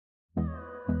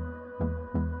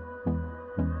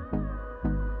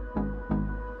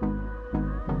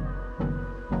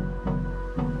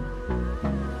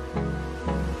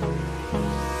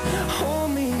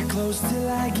close till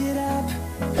I get up.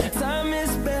 Time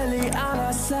is barely on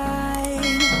our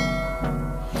side.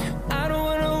 I don't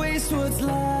wanna waste what's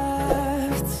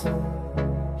left.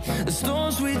 The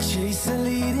storms we chase are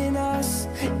leading us,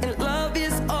 and love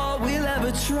is all we'll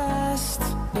ever trust.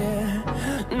 Yeah,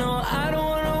 no, I don't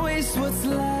wanna waste what's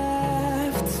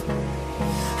left.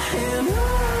 And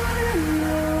on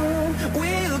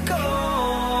we'll go,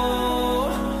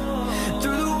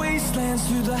 through the wastelands,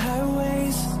 through the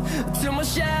highways, till my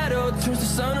shadow turns to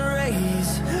sun rays.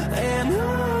 And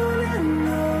on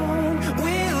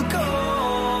we'll go,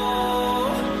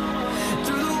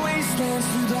 through the wastelands,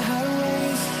 through the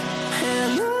highways,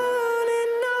 and on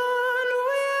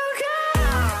we'll go.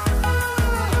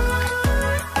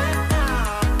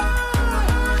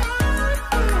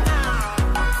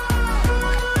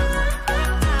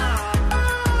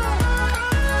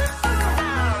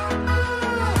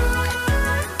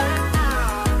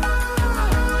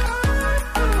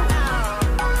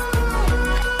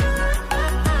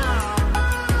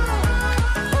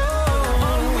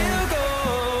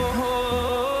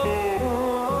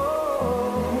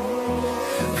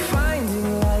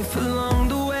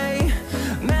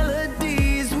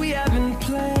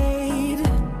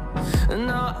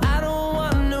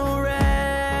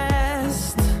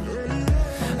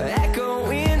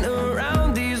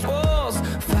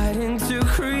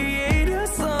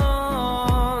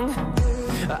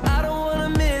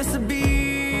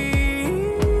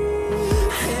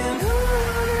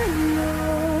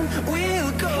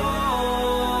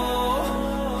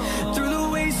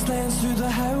 Through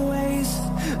the highways,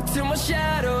 till my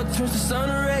shadow turns to sun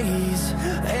rays.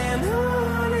 And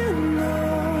on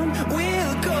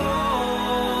we'll go,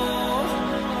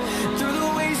 through the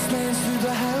wastelands, through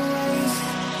the highways,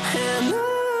 and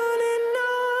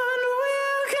on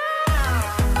we'll go.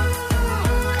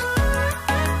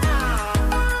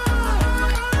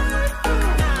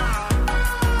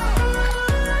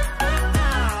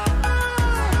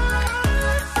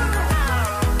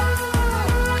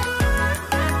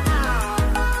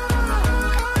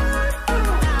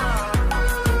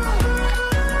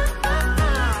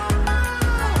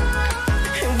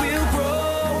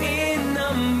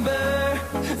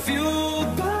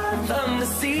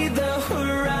 See the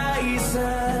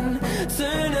horizon,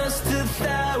 turn us to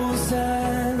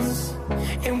thousands,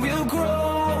 and we'll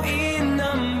grow in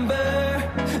number,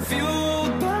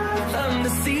 fueled by them. To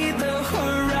see the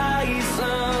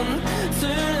horizon,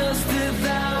 turn us to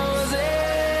thousands,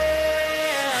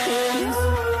 and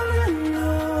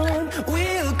on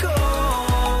we'll go,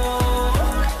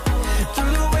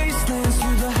 through the wastelands,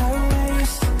 through the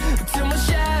highways, till my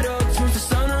shadow turns to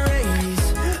sun rays.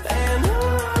 And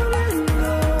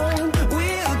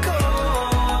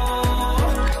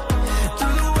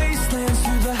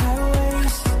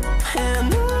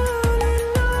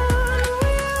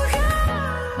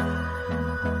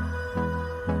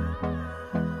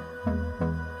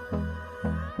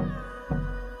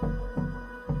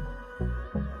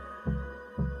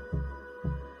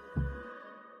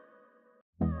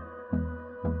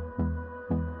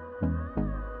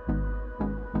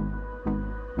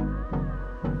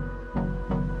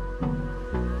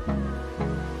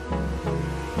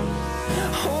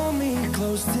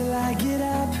close till I get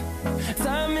up.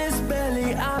 Time is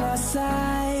barely on our side.